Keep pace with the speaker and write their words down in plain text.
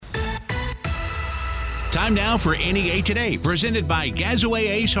Time now for NEA Today, presented by Gazaway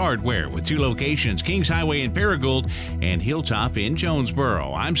Ace Hardware, with 2 locations, Kings Highway in Paragould and Hilltop in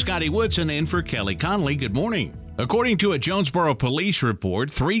Jonesboro. I'm Scotty Woodson in for Kelly Connolly. Good morning. According to a Jonesboro police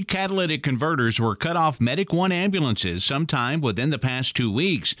report, 3 catalytic converters were cut off Medic 1 ambulances sometime within the past 2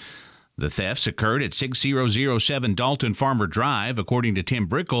 weeks. The thefts occurred at 6007 Dalton Farmer Drive, according to Tim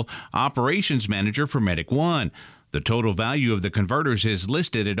Brickle, operations manager for Medic 1. The total value of the converters is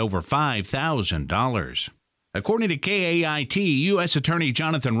listed at over $5,000. According to KAIT, U.S. Attorney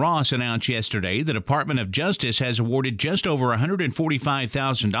Jonathan Ross announced yesterday the Department of Justice has awarded just over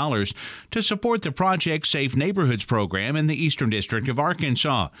 $145,000 to support the Project Safe Neighborhoods program in the Eastern District of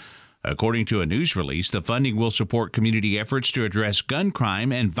Arkansas. According to a news release, the funding will support community efforts to address gun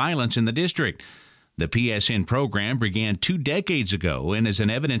crime and violence in the district. The PSN program began 2 decades ago and is an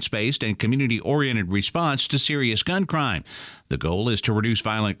evidence-based and community-oriented response to serious gun crime. The goal is to reduce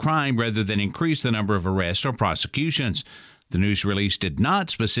violent crime rather than increase the number of arrests or prosecutions. The news release did not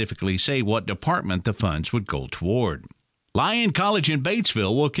specifically say what department the funds would go toward. Lyon College in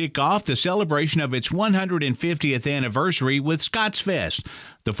Batesville will kick off the celebration of its 150th anniversary with Scottsfest.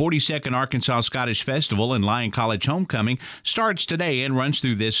 The 42nd Arkansas Scottish Festival and Lyon College Homecoming starts today and runs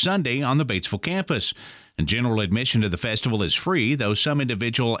through this Sunday on the Batesville campus. And general admission to the festival is free, though some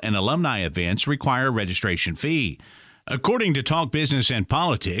individual and alumni events require a registration fee. According to Talk Business and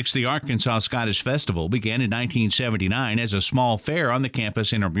Politics, the Arkansas Scottish Festival began in 1979 as a small fair on the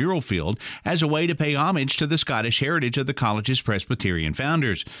campus intramural field as a way to pay homage to the Scottish heritage of the college's Presbyterian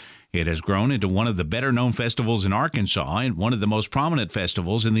founders. It has grown into one of the better-known festivals in Arkansas and one of the most prominent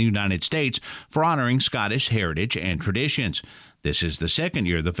festivals in the United States for honoring Scottish heritage and traditions. This is the second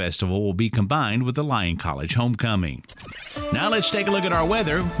year the festival will be combined with the Lyon College Homecoming. Now let's take a look at our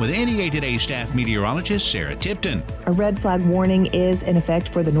weather with NEA Today's staff meteorologist, Sarah Tipton. A red flag warning is in effect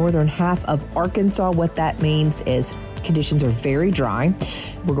for the northern half of Arkansas. What that means is conditions are very dry.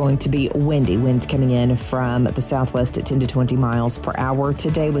 We're going to be windy. Winds coming in from the southwest at 10 to 20 miles per hour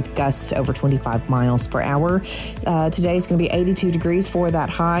today with gusts over 25 miles per hour. Today is going to be 82 degrees for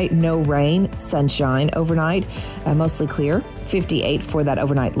that high. No rain, sunshine overnight, mostly clear. 58 for that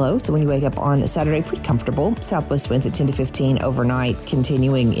overnight low. So when you wake up on Saturday, pretty comfortable. Southwest winds at 10 to 15 overnight.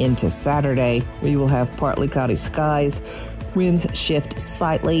 Continuing into Saturday, we will have partly cloudy skies. Winds shift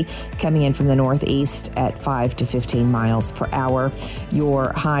slightly, coming in from the northeast at 5 to 15 miles per hour.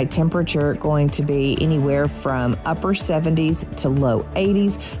 Your high temperature going to be anywhere from upper 70s to low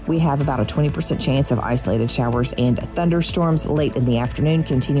 80s. We have about a 20% chance of isolated showers and thunderstorms late in the afternoon,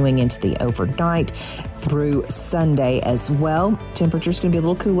 continuing into the overnight through Sunday as well. Temperature's going to be a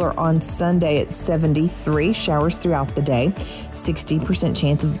little cooler on Sunday at 73. Showers throughout the day. 60%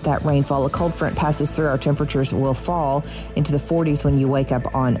 chance of that rainfall. A cold front passes through. Our temperatures will fall into the 40s when you wake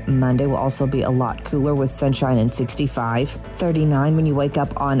up on Monday. Will also be a lot cooler with sunshine and 65. 39 when you wake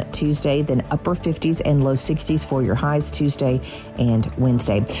up on Tuesday, then upper 50s and low 60s for your highs Tuesday and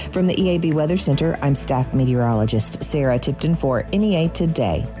Wednesday. From the EAB Weather Center, I'm staff meteorologist Sarah Tipton for NEA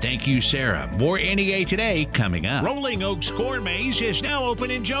Today. Thank you, Sarah. More NEA Today coming up. Rolling Oaks Corn Maze is now open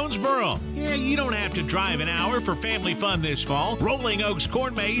in Jonesboro. Yeah, you don't have to drive an hour for family fun this fall. Rolling Oaks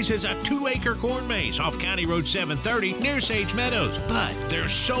Corn Maze is a 2-acre corn maze off County Road 730 near Sage Meadows. But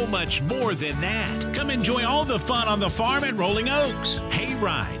there's so much more than that. Come enjoy all the fun on the farm at Rolling Oaks. Hay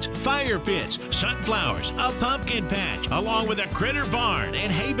rides, fire pits, sunflowers, a pumpkin patch, along with a critter barn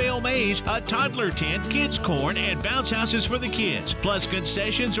and hay bale maze, a toddler tent, kids corn, and bounce houses for the kids. Plus,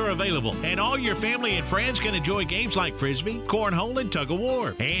 concessions are available, and all your family and friends can enjoy games like frisbee, cornhole, and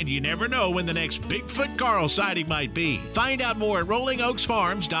tug-of-war. And you never know when the next Bigfoot Carl sighting might be. Find out more at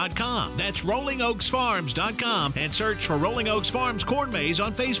rollingoaksfarms.com. That's rollingoaksfarms.com, and search for Rolling Oaks Farms Corn Maze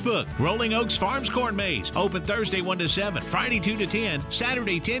on Facebook. Rolling Oaks Farms Corn Maze, open Thursday 1 to 7, Friday 2 to 10,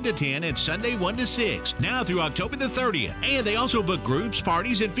 Saturday 10 to 10, and Sunday 1 to 6. Now through October the 30th. And they also book groups,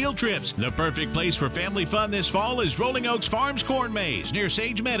 parties, and field trips. The perfect place for family fun this fall is Rolling Oaks Farms Corn Maze near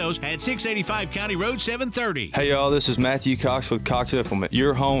Sage Meadows at 685 County Road 730. Hey y'all, this is Matthew Cox with Cox Implement,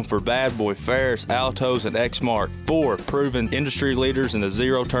 your home for Bad Boy, Ferris, Altos, and Exmark, 4 proven industry leaders in the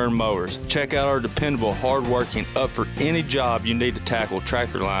zero-turn mowers. Check out our dependable, hard-working, up for any job you need to tackle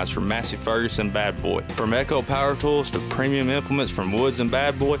tractor lines from Massey Ferguson Bad Boy. From Echo Power Tools to premium implements from Woods and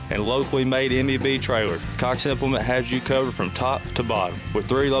Bad Boy and locally made MEB trailers, Cox Implement has you covered from top to bottom with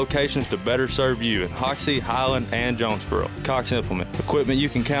 3 locations to better serve you in Hoxie, Highland, and Jonesboro. Cox Implement, equipment you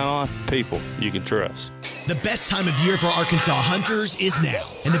can count on, people you can trust. The best time of year for Arkansas hunters is now,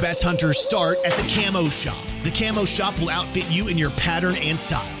 and the best hunters start at the Camo Shop. The Camo Shop will outfit you in your pattern and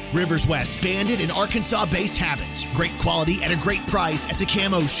style. Rivers West Bandit and Arkansas-based habits. Great quality at a great price at the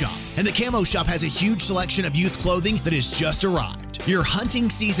Camo Shop. And the Camo Shop has a huge selection of youth clothing that has just arrived. Your hunting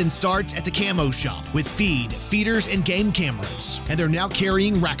season starts at the Camo Shop with feed, feeders, and game cameras. And they're now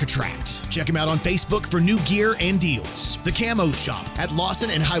carrying Rack-A-Tract. Check them out on Facebook for new gear and deals. The Camo Shop at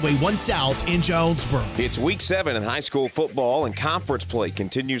Lawson and Highway 1 South in Jonesboro. It's Week 7 in high school football, and conference play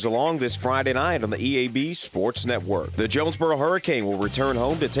continues along this Friday night on the EAB Sports Network. The Jonesboro Hurricane will return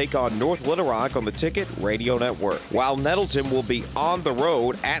home to take on North Little Rock on the Ticket Radio Network, while Nettleton will be on the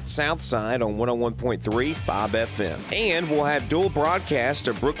road at Southside on 101.3 Bob FM. And we'll have dual broadcast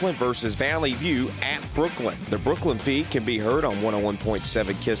of Brooklyn versus Valley View at Brooklyn. The Brooklyn feed can be heard on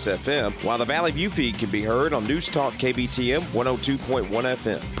 101.7 KISS FM, while the Valley View feed can be heard on News Talk KBTM 102.1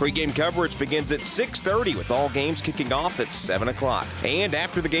 FM. Pre-game coverage begins at 6:30 with all games kicking off at 7 o'clock. And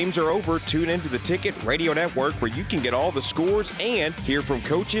after the games are over, tune into the Ticket Radio Network where you can get all the scores and hear from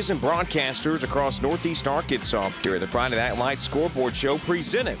coaches and broadcasters across Northeast Arkansas during the Friday Night Lights Scoreboard Show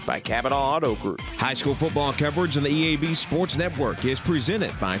presented by Cavanaugh Auto Group. High school football coverage on the EAB Sports Network is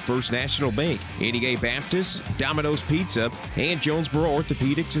presented by First National Bank, NEA Baptist, Domino's Pizza, and Jonesboro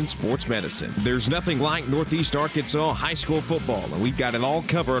Orthopedics and Sports Medicine. There's nothing like Northeast Arkansas high school football, and we've got it all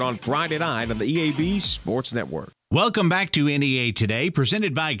covered on Friday night on the EAB Sports Network. Welcome back to NEA Today,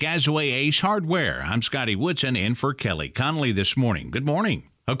 presented by Gazaway Ace Hardware. I'm Scotty Woodson in for Kelly Connolly this morning. Good morning.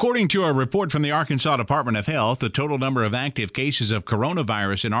 According to a report from the Arkansas Department of Health, the total number of active cases of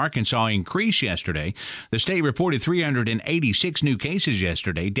coronavirus in Arkansas increased yesterday. The state reported 386 new cases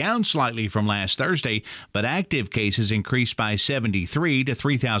yesterday, down slightly from last Thursday, but active cases increased by 73 to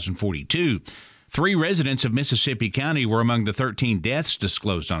 3,042. 3 residents of Mississippi County were among the 13 deaths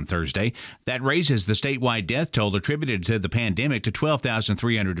disclosed on Thursday. That raises the statewide death toll attributed to the pandemic to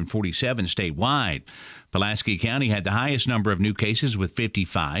 12,347 statewide. Pulaski County had the highest number of new cases with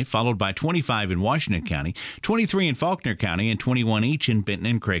 55, followed by 25 in Washington County, 23 in Faulkner County, and 21 each in Benton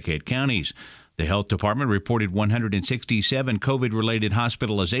and Craighead counties. The health department reported 167 COVID-related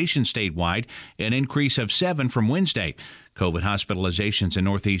hospitalizations statewide, an increase of 7 from Wednesday. COVID hospitalizations in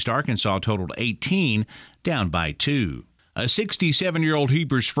Northeast Arkansas totaled 18, down by 2. A 67-year-old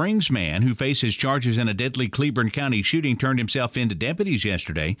Heber Springs man who faces charges in a deadly Cleburne County shooting turned himself in to deputies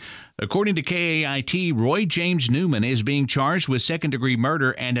yesterday. According to KAIT, Roy James Newman is being charged with second-degree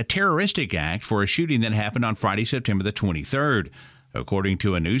murder and a terroristic act for a shooting that happened on Friday, September the 23rd. According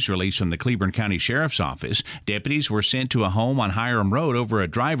to a news release from the Cleburne County Sheriff's Office, deputies were sent to a home on Hiram Road over a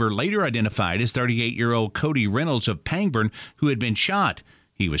driver later identified as 38-year-old Cody Reynolds of Pangburn, who had been shot.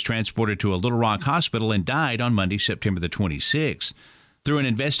 He was transported to a Little Rock hospital and died on Monday, September the 26th. Through an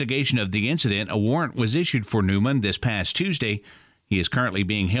investigation of the incident, a warrant was issued for Newman this past Tuesday. He is currently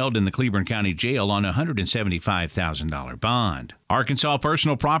being held in the Cleburne County Jail on a $175,000 bond. Arkansas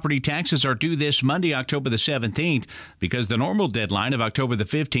personal property taxes are due this Monday, October the 17th. Because the normal deadline of October the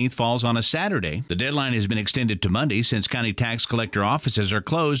 15th falls on a Saturday, the deadline has been extended to Monday since county tax collector offices are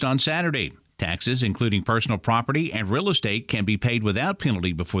closed on Saturday. Taxes, including personal property and real estate, can be paid without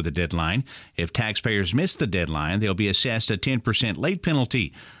penalty before the deadline. If taxpayers miss the deadline, they'll be assessed a 10% late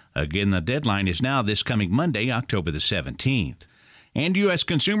penalty. Again, the deadline is now this coming Monday, October the 17th. And U.S.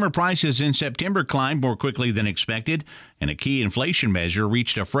 consumer prices in September climbed more quickly than expected, and a key inflation measure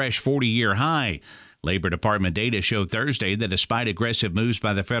reached a fresh 40-year high. Labor Department data showed Thursday that despite aggressive moves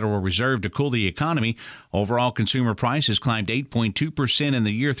by the Federal Reserve to cool the economy, overall consumer prices climbed 8.2% in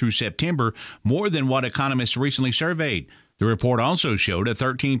the year through September, more than what economists recently surveyed. The report also showed a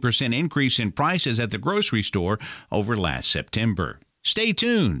 13% increase in prices at the grocery store over last September. Stay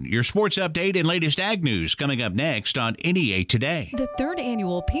tuned. Your sports update and latest ag news coming up next on NEA Today. The 3rd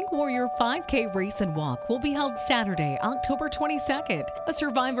annual Pink Warrior 5K Race and Walk will be held Saturday, October 22nd. A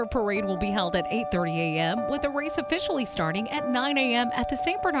Survivor Parade will be held at 8:30 a.m. with the race officially starting at 9 a.m. at the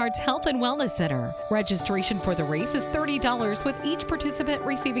St. Bernard's Health and Wellness Center. Registration for the race is $30, with each participant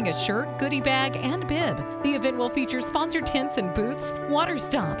receiving a shirt, goodie bag, and bib. The event will feature sponsored tents and booths, water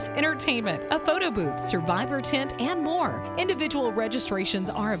stops, entertainment, a photo booth, Survivor tent, and more. Individual registrations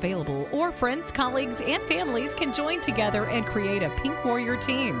are available, or friends, colleagues, and families can join together and create a Pink Warrior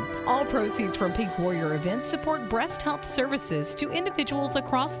team. All proceeds from Pink Warrior events support breast health services to individuals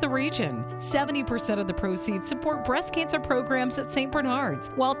across the region. 70% of the proceeds support breast cancer programs at St. Bernard's,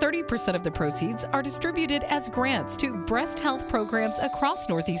 while 30% of the proceeds are distributed as grants to breast health programs across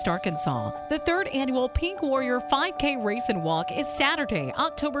Northeast Arkansas. The 3rd annual Pink Warrior 5K Race and Walk is Saturday,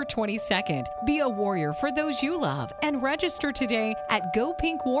 October 22nd. Be a warrior for those you love and register today at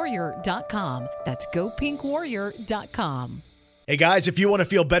GoPinkWarrior.com. That's GoPinkWarrior.com. Hey guys, if you want to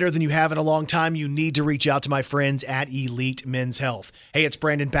feel better than you have in a long time, you need to reach out to my friends at Elite Men's Health. Hey, it's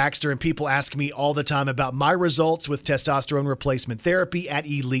Brandon Baxter, and people ask me all the time about my results with testosterone replacement therapy at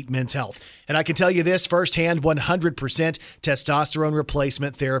Elite Men's Health. And I can tell you this firsthand, 100% testosterone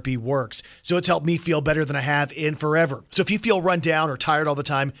replacement therapy works. So it's helped me feel better than I have in forever. So if you feel run down or tired all the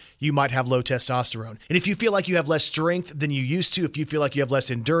time, you might have low testosterone. And if you feel like you have less strength than you used to, if you feel like you have less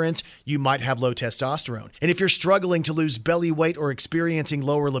endurance, you might have low testosterone. And if you're struggling to lose belly weight or experiencing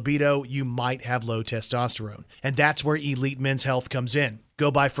lower libido, you might have low testosterone. And that's where Elite Men's Health comes in.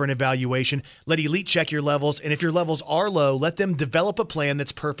 Go by for an evaluation, let Elite check your levels, and if your levels are low, let them develop a plan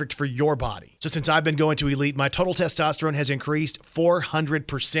that's perfect for your body. So since I've been going to Elite, my total testosterone has increased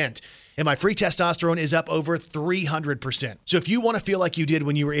 400%. And my free testosterone is up over 300%. So if you want to feel like you did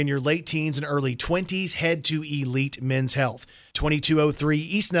when you were in your late teens and early 20s, head to Elite Men's Health. 2203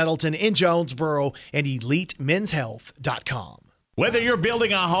 East Nettleton in Jonesboro and EliteMen'sHealth.com. Whether you're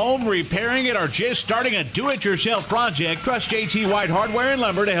building a home, repairing it, or just starting a do-it-yourself project, trust JT White Hardware and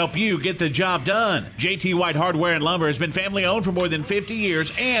Lumber to help you get the job done. JT White Hardware and Lumber has been family-owned for more than 50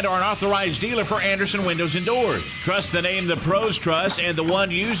 years and are an authorized dealer for Anderson Windows and Doors. Trust the name the pros trust and the one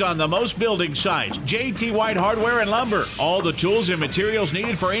used on the most building sites. JT White Hardware and Lumber. All the tools and materials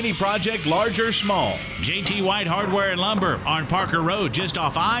needed for any project, large or small. JT White Hardware and Lumber on Parker Road, just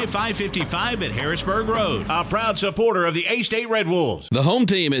off I-555 at Harrisburg Road. A proud supporter of the A-State Red Wolves. The home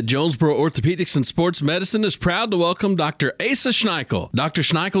team at Jonesboro Orthopedics and Sports Medicine is proud to welcome Dr. Asa Schneickel. Dr.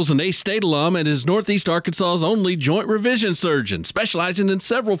 Schneickel's an A-State alum and is Northeast Arkansas's only joint revision surgeon, specializing in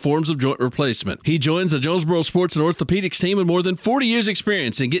several forms of joint replacement. He joins the Jonesboro Sports and Orthopedics team with more than 40 years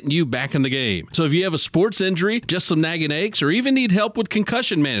experience in getting you back in the game. So if you have a sports injury, just some nagging aches, or even need help with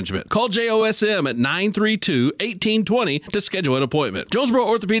concussion management, call JOSM at 932-1820 to schedule an appointment. Jonesboro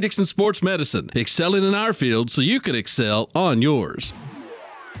Orthopedics and Sports Medicine, excelling in our field so you can excel on yours.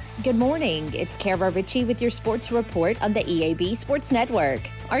 Good morning. It's Kara Ritchie with your sports report on the EAB Sports Network.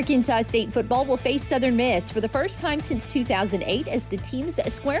 Arkansas State football will face Southern Miss for the first time since 2008 as the teams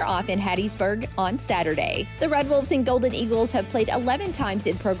square off in Hattiesburg on Saturday. The Red Wolves and Golden Eagles have played 11 times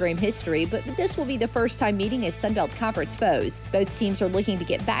in program history, but this will be the first time meeting as Sunbelt Conference foes. Both teams are looking to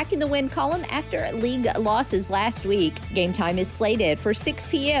get back in the win column after league losses last week. Game time is slated for 6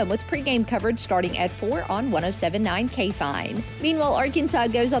 p.m. with pregame coverage starting at 4 on 107.9 K-Fine. Meanwhile, Arkansas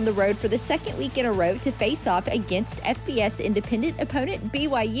goes on the road for the second week in a row to face off against FBS independent opponent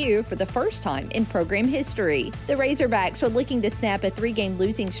BYU for the first time in program history. The Razorbacks are looking to snap a 3-game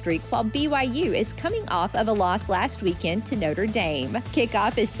losing streak while BYU is coming off of a loss last weekend to Notre Dame.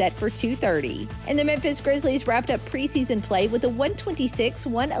 Kickoff is set for 2:30. And the Memphis Grizzlies wrapped up preseason play with a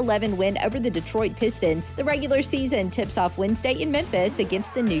 126-111 win over the Detroit Pistons. The regular season tips off Wednesday in Memphis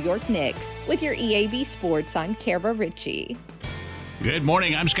against the New York Knicks. With your EAB Sports, I'm Kara Ritchie. Good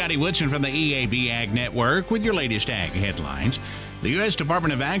morning. I'm Scotty Woodson from the EAB Ag Network with your latest ag headlines. The U.S.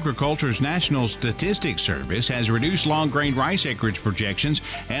 Department of Agriculture's National Statistics Service has reduced long-grain rice acreage projections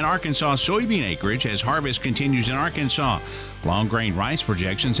and Arkansas soybean acreage as harvest continues in Arkansas. Long-grain rice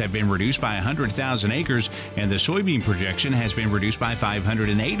projections have been reduced by 100,000 acres, and the soybean projection has been reduced by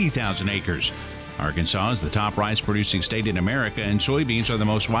 580,000 acres. Arkansas is the top rice-producing state in America, and soybeans are the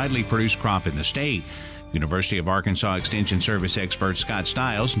most widely produced crop in the state. University of Arkansas Extension Service experts Scott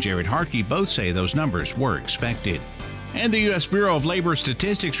Stiles and Jared Harkey both say those numbers were expected. And the U.S. Bureau of Labor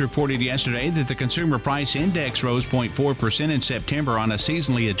Statistics reported yesterday that the Consumer Price Index rose 0.4% in September on a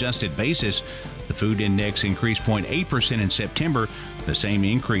seasonally adjusted basis. The food index increased 0.8% in September, the same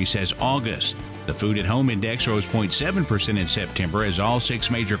increase as August. The Food at Home Index rose 0.7% in September as all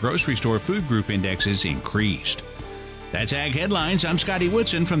 6 major grocery store food group indexes increased. That's Ag Headlines. I'm Scotty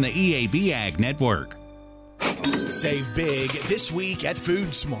Woodson from the EAB Ag Network. Save big this week at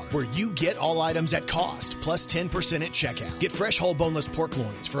Food Smart, where you get all items at cost, plus 10% at checkout. Get fresh whole boneless pork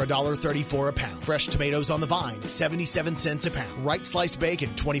loins for $1.34 a pound. Fresh tomatoes on the vine, 77 cents a pound. Right sliced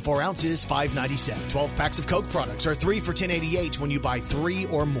bacon, 24 ounces, $5.97. 12 packs of Coke products are 3 for $10.88 when you buy 3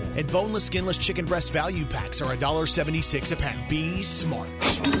 or more. And boneless, skinless chicken breast value packs are $1.76 a pound. Be smart.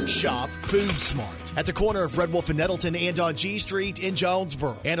 Shop Food Smart at the corner of Red Wolf and Nettleton and on G Street in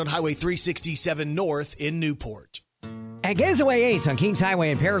Jonesboro and on Highway 367 North in Newport. At Gazaway Ace on Kings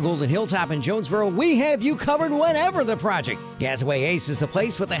Highway in Paragould and Hilltop in Jonesboro, we have you covered whenever the project. Gazaway Ace is the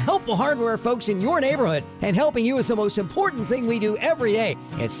place with the helpful hardware folks in your neighborhood, and helping you is the most important thing we do every day.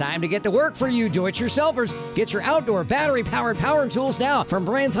 It's time to get to work for you do-it-yourselfers. Get your outdoor battery-powered power tools now from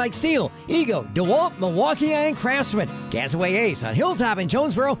brands like Stihl, Ego, DeWalt, Milwaukee, and Craftsman. Gazaway Ace on Hilltop in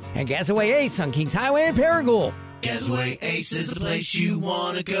Jonesboro and Gazaway Ace on Kings Highway in Paragould. Gazaway Ace is the place you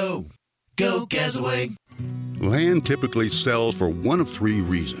want to go. Go Gazaway. Land typically sells for one of three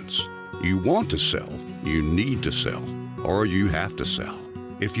reasons. You want to sell, you need to sell, or you have to sell.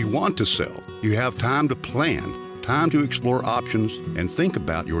 If you want to sell, you have time to plan, time to explore options, and think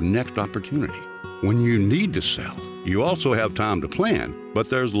about your next opportunity. When you need to sell, you also have time to plan, but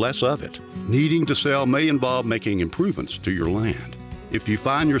there's less of it. Needing to sell may involve making improvements to your land. If you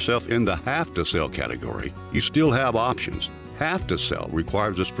find yourself in the have to sell category, you still have options. Have to sell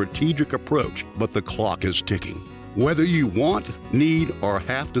requires a strategic approach, but the clock is ticking. Whether you want, need, or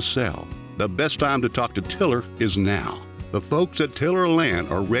have to sell, the best time to talk to Tiller is now. The folks at Tiller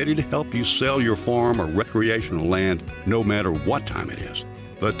Land are ready to help you sell your farm or recreational land no matter what time it is.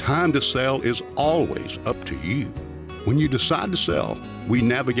 The time to sell is always up to you. When you decide to sell, we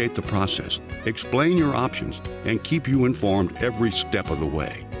navigate the process, explain your options, and keep you informed every step of the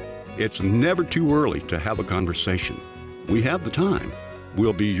way. It's never too early to have a conversation. We have the time.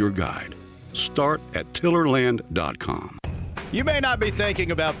 We'll be your guide. Start at tillerland.com. You may not be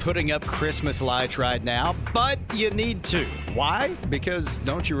thinking about putting up Christmas lights right now, but you need to. Why? Because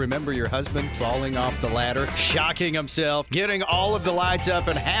don't you remember your husband falling off the ladder, shocking himself, getting all of the lights up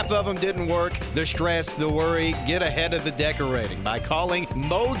and half of them didn't work? The stress, the worry, get ahead of the decorating by calling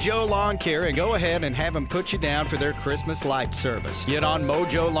Mojo Lawn Care and go ahead and have them put you down for their Christmas light service. Get on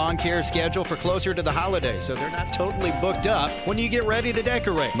Mojo Lawn Care's schedule for closer to the holidays so they're not totally booked up when you get ready to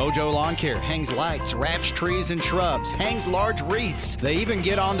decorate. Mojo Lawn Care hangs lights, wraps trees and shrubs, hangs large wreaths. They even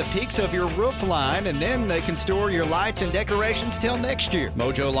get on the peaks of your roof line, and then they can store your lights and decorations till next year.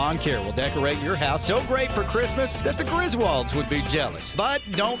 Mojo Lawn Care will decorate your house so great for Christmas that the Griswolds would be jealous. But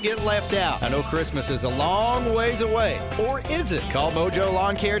don't get left out. I know Christmas is a long ways away. Or is it? Call Mojo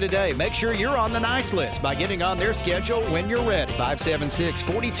Lawn Care today. Make sure you're on the nice list by getting on their schedule when you're ready.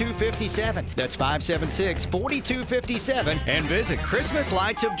 576-4257. That's 576-4257. And visit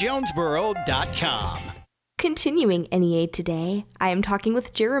ChristmasLightsOfJonesboro.com. Continuing NEA Today, I am talking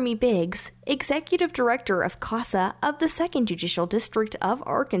with Jeremy Biggs, Executive Director of CASA of the 2nd Judicial District of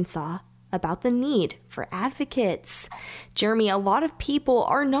Arkansas, about the need for advocates. Jeremy, a lot of people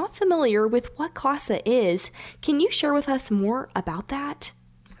are not familiar with what CASA is. Can you share with us more about that?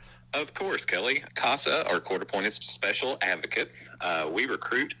 Of course, Kelly. CASA are court-appointed special advocates. We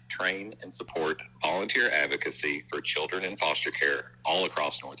recruit, train, and support volunteer advocacy for children in foster care all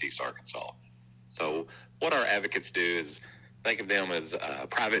across Northeast Arkansas. So what our advocates do is think of them as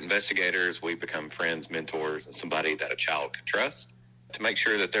private investigators. We become friends, mentors, and somebody that a child can trust to make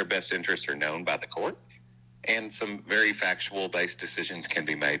sure that their best interests are known by the court. And some very factual-based decisions can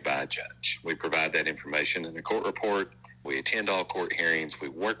be made by a judge. We provide that information in the court report. We attend all court hearings. We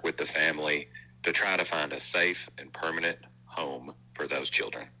work with the family to try to find a safe and permanent home for those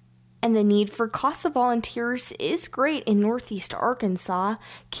children. And the need for CASA volunteers is great in Northeast Arkansas.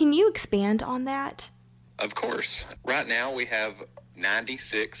 Can you expand on that? Of course. Right now we have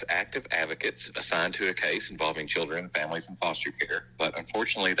 96 active advocates assigned to a case involving children and families in foster care. But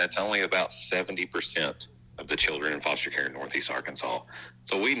unfortunately, that's only about 70% of the children in foster care in Northeast Arkansas.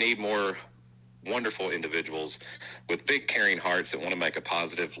 So we need more wonderful individuals with big caring hearts that want to make a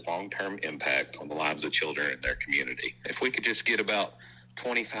positive long-term impact on the lives of children in their community. If we could just get about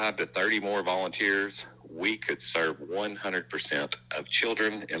 25 to 30 more volunteers, we could serve 100% of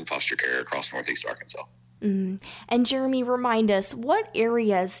children in foster care across Northeast Arkansas. And Jeremy, remind us, what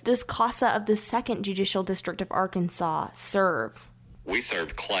areas does CASA of the 2nd Judicial District of Arkansas serve? We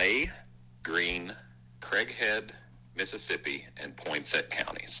serve Clay, Greene, Craighead, Mississippi, and Poinsett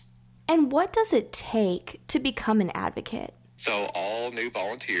counties. And what does it take to become an advocate? So all new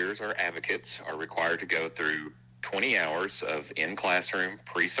volunteers or advocates are required to go through 20 hours of in-classroom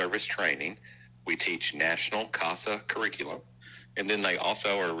pre-service training. We teach national CASA curriculum. And then they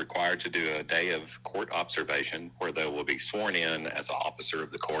also are required to do a day of court observation where they will be sworn in as an officer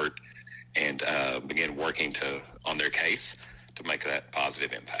of the court and begin working on their case to make that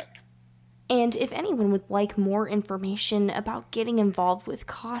positive impact. And if anyone would like more information about getting involved with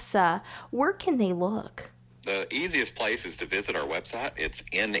CASA, where can they look? The easiest place is to visit our website. It's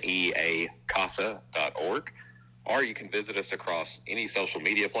neacasa.org. Or you can visit us across any social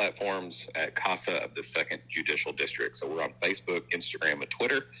media platforms at CASA of the 2nd Judicial District. So we're on Facebook, Instagram, and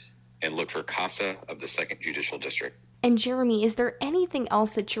Twitter, and look for CASA of the 2nd Judicial District. And Jeremy, is there anything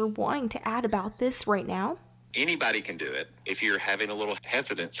else that you're wanting to add about this right now? Anybody can do it. If you're having a little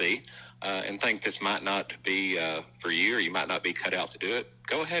hesitancy and think this might not be for you or you might not be cut out to do it,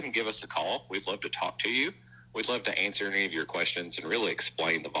 go ahead and give us a call. We'd love to talk to you. We'd love to answer any of your questions and really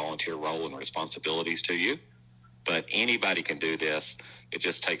explain the volunteer role and responsibilities to you. But anybody can do this. It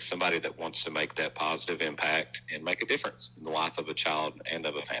just takes somebody that wants to make that positive impact and make a difference in the life of a child and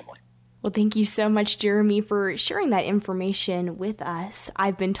of a family. Well, thank you so much, Jeremy, for sharing that information with us.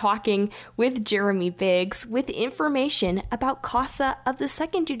 I've been talking with Jeremy Biggs with information about CASA of the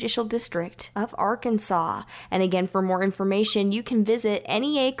 2nd Judicial District of Arkansas. And again, for more information, you can visit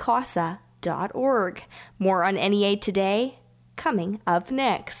neacasa.org. More on NEA Today, coming up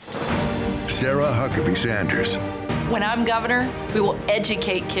next. Sarah Huckabee Sanders. When I'm governor, we will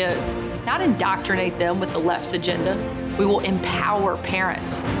educate kids, not indoctrinate them with the left's agenda. We will empower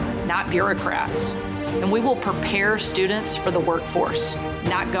parents, not bureaucrats. And we will prepare students for the workforce,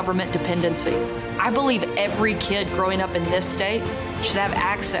 not government dependency. I believe every kid growing up in this state should have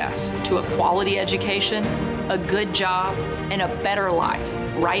access to a quality education, a good job, and a better life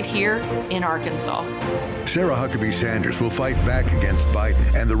right here in Arkansas. Sarah Huckabee Sanders will fight back against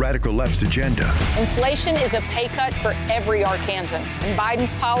Biden and the radical left's agenda. Inflation is a pay cut for every Arkansan, and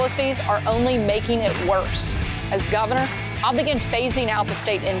Biden's policies are only making it worse. As governor, I'll begin phasing out the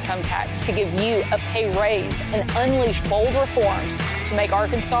state income tax to give you a pay raise and unleash bold reforms to make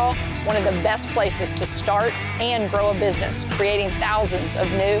Arkansas one of the best places to start and grow a business, creating thousands of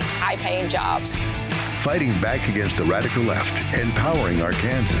new, high-paying jobs. Fighting back against the radical left, empowering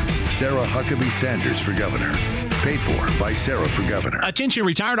Arkansans. Sarah Huckabee Sanders for governor. Paid for by Sarah for governor. Attention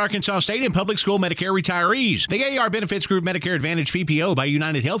retired Arkansas State and public school Medicare retirees. The AR Benefits Group Medicare Advantage PPO by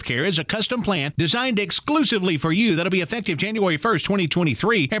United Healthcare is a custom plan designed exclusively for you that'll be effective January 1st,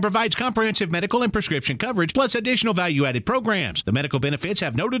 2023 and provides comprehensive medical and prescription coverage plus additional value-added programs. The medical benefits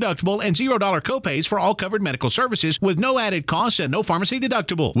have no deductible and $0 copays for all covered medical services with no added costs and no pharmacy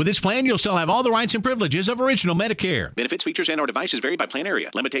deductible. With this plan, you'll still have all the rights and privileges of original Medicare. Benefits, features, and/or devices vary by plan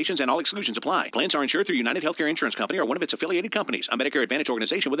area. Limitations and all exclusions apply. Plans are insured through United Healthcare Insurance Company or one of its affiliated companies. A Medicare Advantage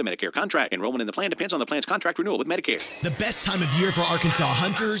organization with a Medicare contract. Enrollment in the plan depends on the plan's contract renewal with Medicare. The best time of year for Arkansas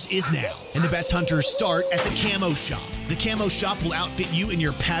hunters is now, and the best hunters start at the Camo Shop. The Camo Shop will outfit you in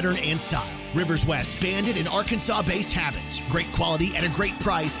your pattern and style. Rivers West banded and Arkansas-based habits. Great quality at a great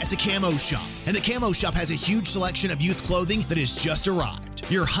price at the Camo Shop. And the Camo Shop has a huge selection of youth clothing that has just arrived.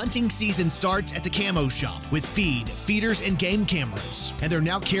 Your hunting season starts at the Camo Shop with feed, feeders, and game cameras. And they're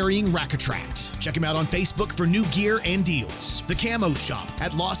now carrying Rack-A-Tract. Check them out on Facebook for new gear and deals. The Camo Shop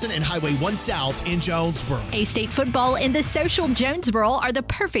at Lawson and Highway 1 South in Jonesboro. A-State football and the Social Jonesboro are the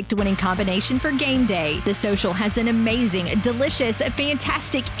perfect winning combination for game day. The Social has an amazing, delicious,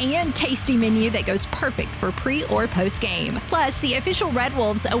 fantastic, and tasty menu that goes perfect for pre or post game. Plus, the official Red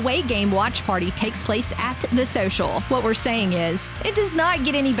Wolves away game watch party takes place at the Social. What we're saying is, it does not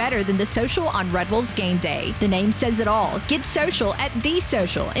get any better than the Social on Red Wolves game day. The name says it all. Get social at the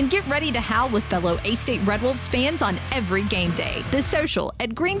Social and get ready to howl with fellow A-State Red Wolves fans on every game day. The Social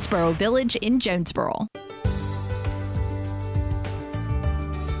at Greensboro Village in Jonesboro.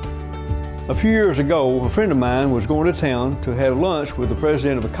 A few years ago, a friend of mine was going to town to have lunch with the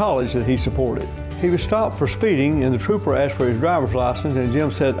president of a college that he supported. He was stopped for speeding, and the trooper asked for his driver's license, and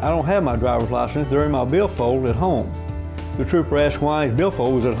Jim said, "I don't have my driver's license. They're in my billfold at home." The trooper asked why his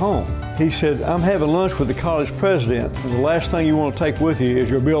billfold was at home. He said, "I'm having lunch with the college president, and the last thing you want to take with you is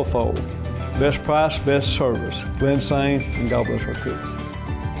your billfold." Best price, best service. Glenn Sane, and God bless our troops.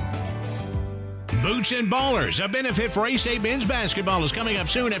 Boots and Ballers, a benefit for A-State men's basketball, is coming up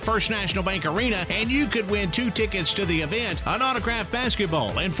soon at First National Bank Arena, and you could win 2 tickets to the event, an autographed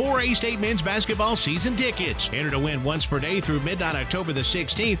basketball, and 4 A-State men's basketball season tickets. Enter to win once per day through midnight October the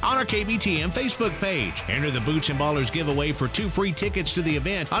 16th on our KBTM Facebook page. Enter the Boots and Ballers giveaway for 2 free tickets to the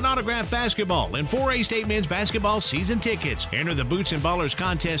event, an autographed basketball, and 4 A-State men's basketball season tickets. Enter the Boots and Ballers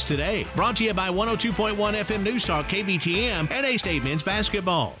contest today. Brought to you by 102.1 FM News Talk, KBTM, and A-State men's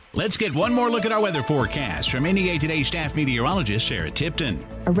basketball. Let's get one more look at our weather forecast from NEA Today staff meteorologist Sarah Tipton.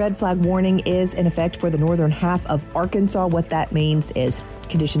 A red flag warning is in effect for the northern half of Arkansas. What that means is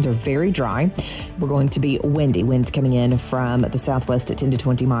conditions are very dry. We're going to be windy. Winds coming in from the southwest at 10 to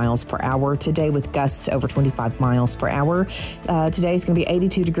 20 miles per hour today with gusts over 25 miles per hour. Today is going to be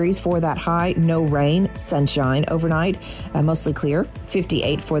 82 degrees for that high. No rain, sunshine overnight, mostly clear.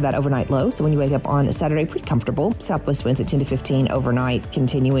 58 for that overnight low. So when you wake up on Saturday, pretty comfortable. Southwest winds at 10 to 15 overnight,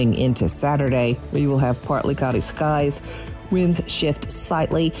 continuing into Saturday. We will have partly cloudy skies. Winds shift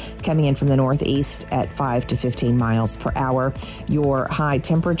slightly, coming in from the northeast at 5 to 15 miles per hour. Your high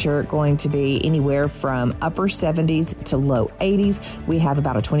temperature going to be anywhere from upper 70s to low 80s. We have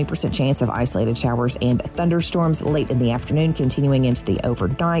about a 20% chance of isolated showers and thunderstorms late in the afternoon, continuing into the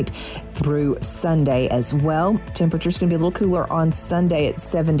overnight through Sunday as well. Temperature's going to be a little cooler on Sunday at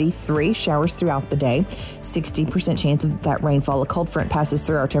 73. Showers throughout the day. 60% chance of that rainfall. A cold front passes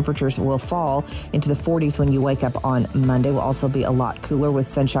through. Our temperatures will fall into the 40s when you wake up on Monday. We'll will also be a lot cooler with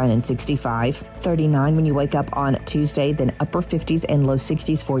sunshine and 65. 39 when you wake up on Tuesday, then upper 50s and low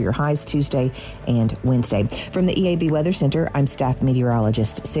 60s for your highs Tuesday and Wednesday. From the EAB Weather Center, I'm staff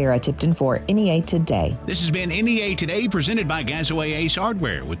meteorologist Sarah Tipton for NEA Today. This has been NEA Today, presented by Gazaway Ace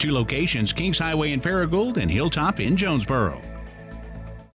Hardware, with 2 locations, Kings Highway in Paragould and Hilltop in Jonesboro.